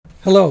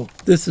Hello,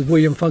 this is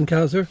William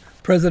Funkhauser,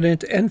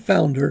 President and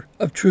Founder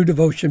of True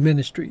Devotion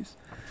Ministries,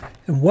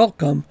 and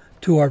welcome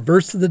to our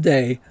Verse of the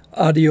Day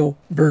audio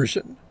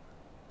version.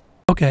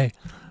 Okay,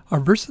 our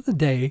Verse of the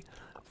Day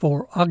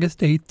for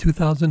August 8,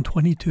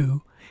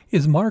 2022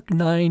 is Mark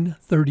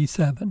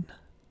 9:37.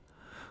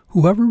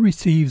 Whoever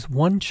receives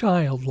one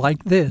child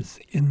like this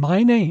in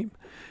my name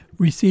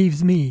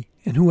receives me,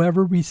 and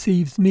whoever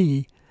receives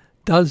me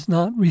does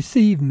not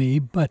receive me,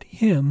 but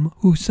him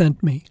who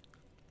sent me.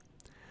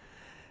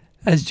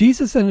 As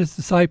Jesus and his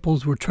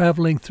disciples were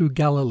traveling through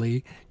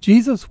Galilee,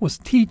 Jesus was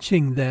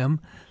teaching them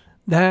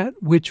that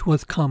which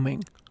was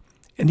coming,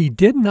 and he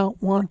did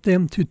not want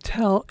them to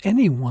tell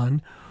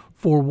anyone,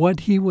 for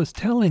what he was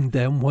telling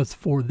them was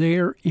for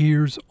their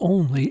ears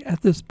only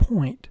at this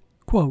point.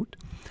 Quote,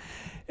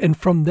 and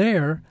from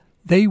there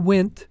they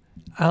went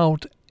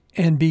out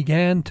and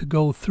began to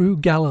go through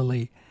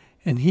Galilee,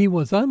 and he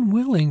was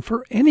unwilling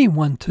for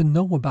anyone to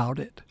know about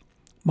it.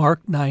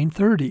 Mark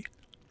 9:30.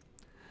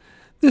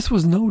 This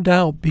was no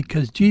doubt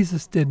because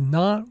Jesus did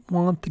not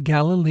want the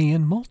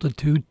Galilean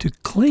multitude to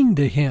cling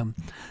to him,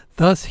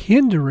 thus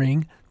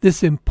hindering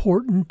this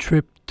important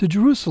trip to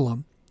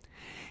Jerusalem.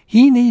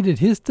 He needed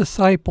his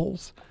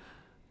disciples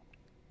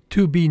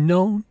to be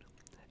known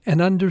and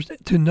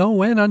to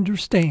know and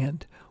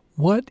understand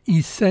what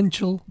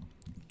essential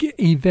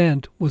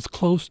event was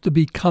close to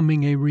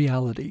becoming a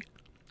reality.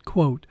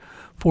 Quote,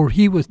 for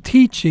he was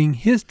teaching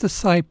his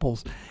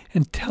disciples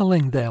and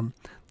telling them,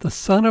 the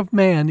Son of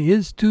Man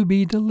is to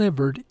be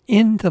delivered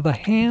into the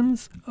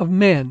hands of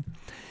men,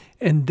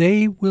 and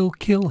they will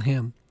kill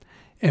him.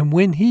 And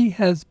when he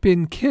has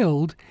been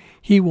killed,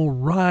 he will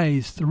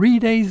rise 3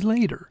 days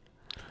later.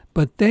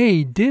 But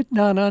they did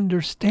not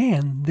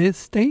understand this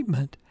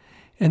statement,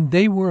 and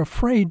they were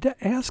afraid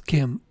to ask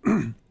him.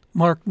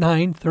 Mark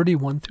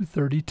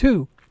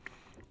 9:31-32.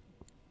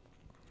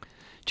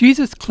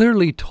 Jesus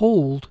clearly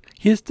told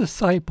his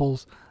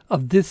disciples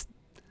of this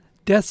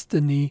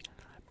destiny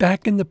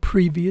back in the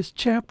previous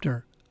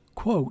chapter.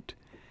 Quote,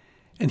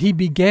 and he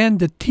began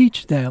to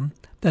teach them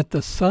that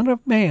the Son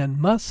of Man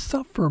must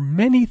suffer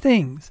many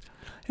things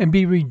and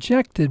be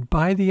rejected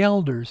by the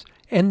elders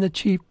and the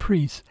chief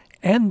priests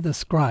and the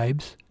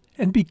scribes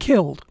and be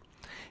killed,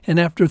 and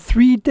after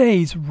 3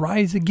 days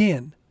rise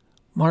again.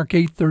 Mark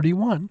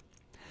 8:31.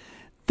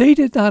 They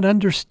did not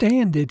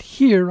understand it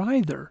here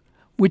either,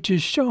 which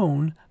is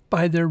shown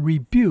by their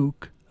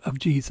rebuke of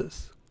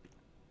Jesus.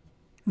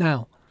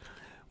 Now,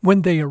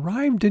 when they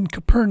arrived in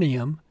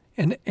Capernaum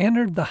and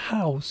entered the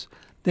house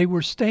they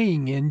were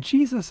staying in,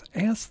 Jesus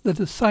asked the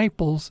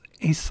disciples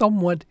a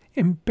somewhat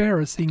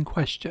embarrassing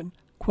question.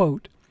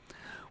 Quote,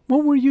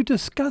 what were you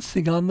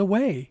discussing on the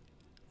way?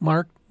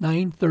 Mark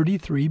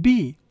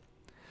 9:33b.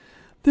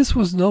 This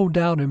was no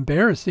doubt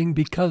embarrassing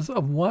because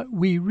of what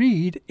we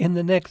read in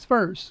the next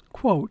verse.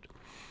 Quote,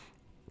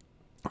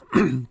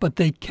 but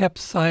they kept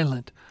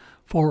silent,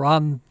 for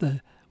on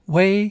the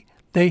way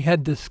they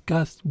had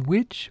discussed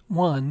which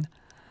one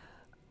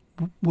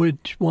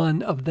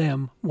of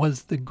them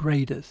was the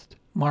greatest.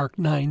 Mark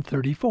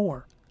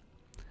 9:34.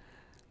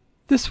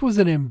 This was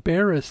an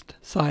embarrassed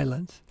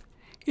silence.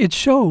 It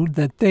showed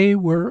that they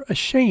were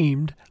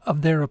ashamed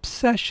of their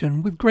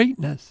obsession with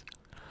greatness.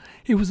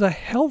 It was a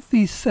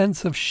healthy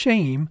sense of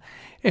shame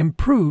and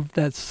proved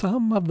that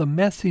some of the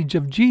message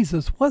of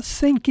Jesus was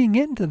sinking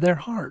into their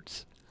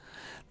hearts,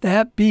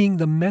 that being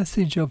the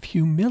message of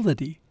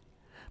humility.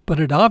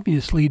 But it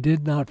obviously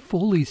did not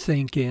fully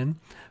sink in,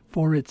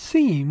 for it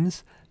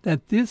seems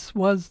that this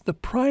was the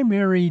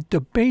primary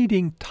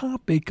debating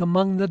topic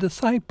among the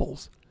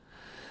disciples.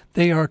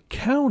 They all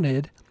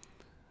counted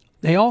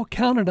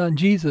on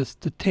Jesus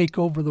to take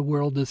over the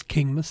world as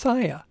King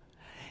Messiah,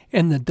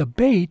 and the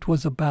debate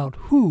was about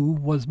who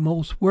was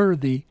most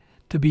worthy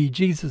to be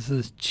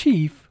Jesus'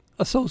 chief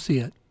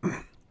associate.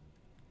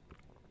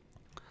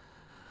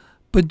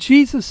 But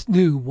Jesus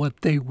knew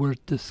what they were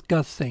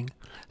discussing,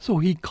 so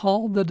he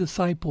called the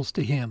disciples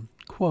to him.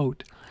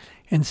 Quote,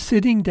 and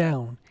sitting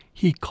down,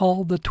 he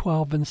called the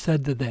 12 and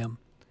said to them,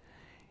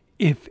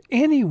 if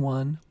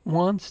anyone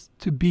wants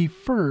to be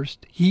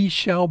first, he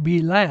shall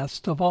be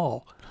last of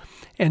all,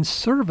 and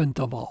servant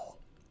of all.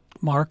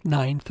 Mark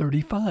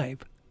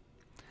 9:35.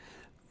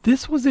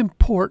 This was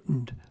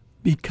important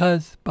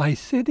because by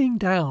sitting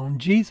down,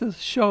 Jesus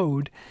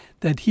showed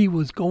that he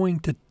was going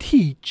to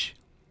teach.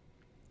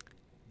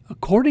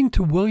 According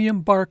to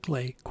William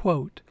Barclay,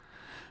 quote,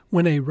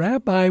 when a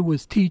rabbi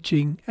was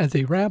teaching as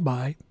a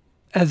rabbi,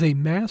 as a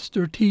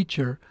master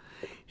teacher,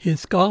 his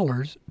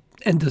scholars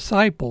and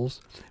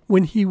disciples,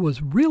 when he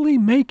was really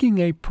making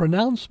a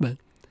pronouncement,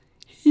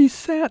 he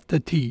sat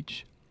to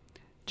teach.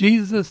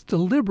 Jesus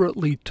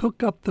deliberately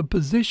took up the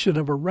position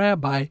of a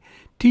rabbi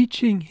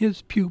teaching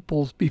his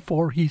pupils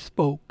before he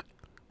spoke.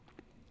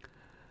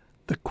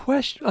 The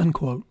question,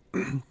 unquote,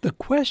 the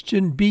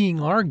question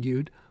being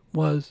argued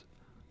was,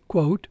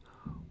 quote,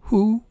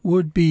 who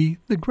would be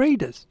the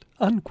greatest,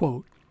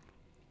 unquote.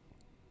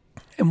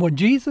 And what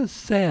Jesus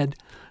said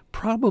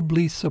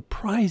probably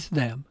surprised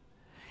them.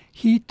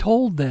 He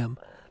told them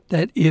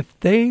that if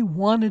they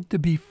wanted to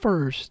be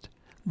first,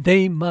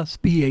 they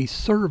must be a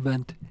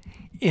servant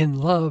in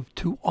love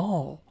to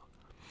all.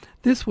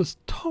 This was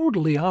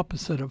totally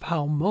opposite of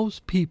how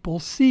most people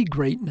see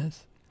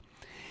greatness.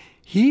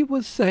 He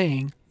was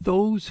saying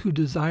those who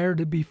desire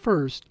to be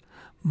first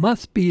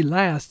must be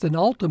last and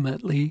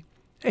ultimately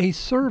a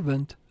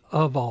servant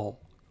of all.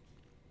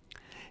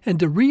 And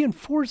to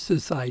reinforce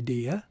this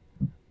idea,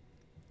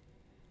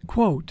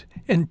 quote,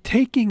 "And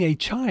taking a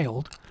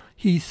child,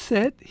 he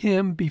set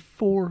him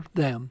before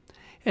them,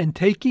 and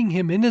taking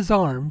him in his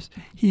arms,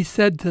 he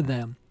said to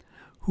them,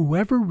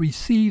 Whoever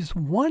receives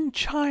one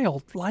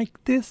child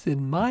like this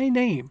in my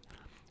name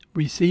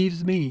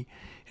receives me,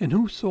 and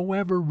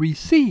whosoever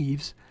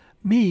receives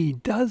me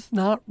does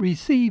not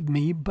receive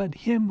me,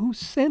 but him who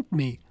sent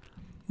me."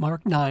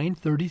 Mark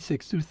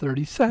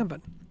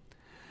 9:36-37.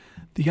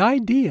 The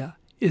idea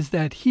is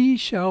that he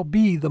shall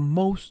be the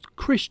most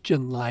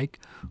Christian-like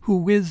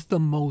who is the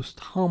most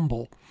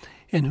humble,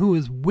 and who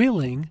is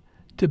willing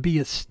to be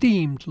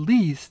esteemed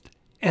least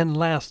and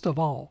last of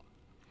all.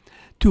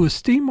 To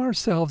esteem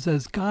ourselves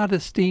as God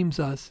esteems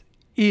us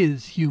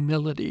is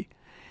humility,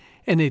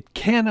 and it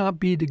cannot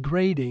be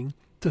degrading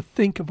to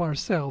think of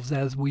ourselves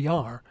as we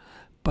are,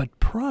 but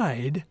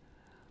pride,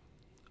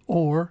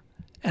 or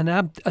an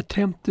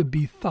attempt to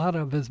be thought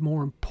of as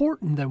more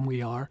important than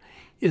we are,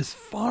 is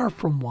far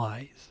from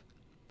wise.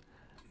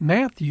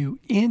 Matthew,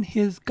 in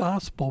his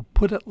gospel,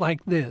 put it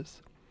like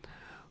this: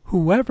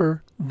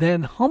 "Whoever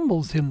then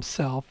humbles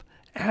himself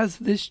as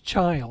this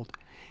child,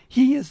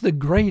 he is the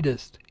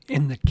greatest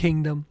in the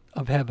kingdom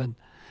of heaven."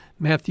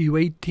 Matthew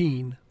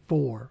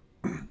 18:4.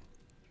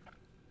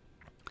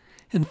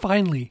 And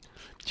finally,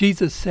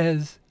 Jesus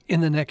says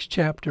in the next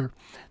chapter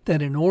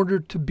that in order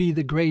to be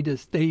the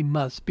greatest, they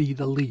must be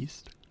the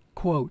least.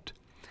 Quote,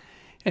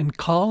 "And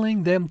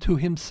calling them to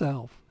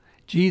himself,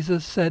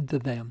 Jesus said to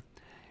them,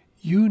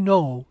 You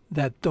know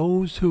that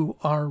those who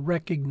are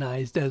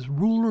recognized as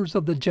rulers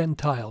of the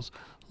Gentiles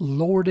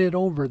lord it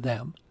over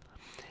them,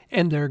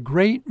 and their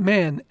great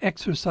men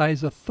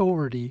exercise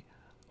authority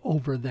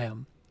over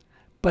them.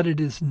 But it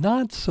is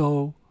not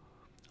so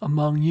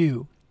among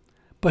you.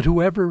 But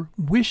whoever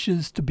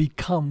wishes to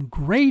become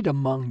great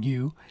among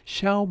you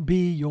shall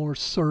be your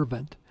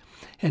servant,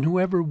 and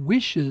whoever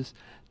wishes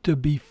to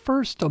be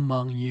first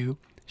among you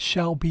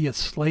shall be a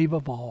slave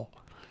of all."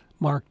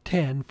 Mark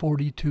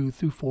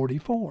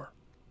 10:42-44.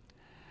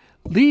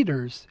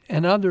 Leaders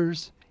and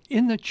others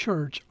in the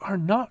church are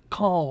not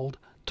called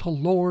to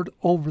lord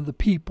over the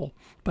people,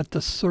 but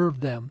to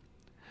serve them.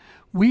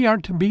 We are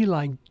to be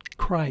like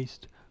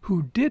Christ,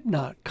 who did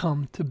not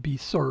come to be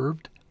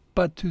served,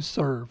 but to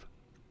serve.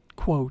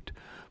 Quote,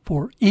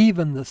 "For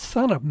even the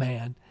Son of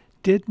Man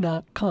did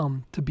not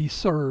come to be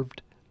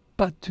served,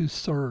 but to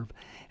serve,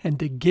 and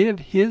to give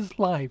his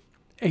life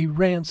a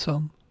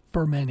ransom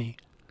for many."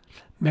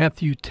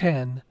 Matthew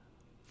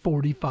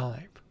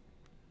 10:45.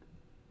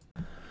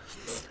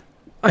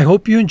 I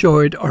hope you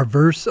enjoyed our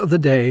verse of the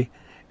day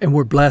and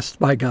were blessed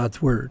by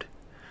God's Word.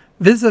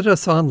 Visit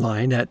us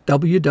online at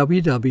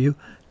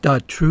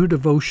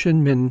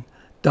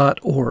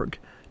www.truedevotionmin.org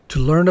to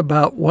learn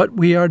about what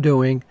we are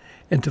doing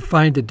and to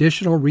find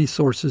additional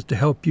resources to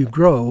help you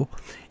grow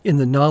in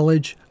the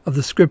knowledge of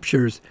the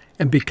Scriptures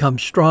and become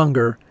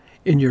stronger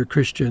in your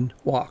Christian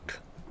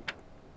walk.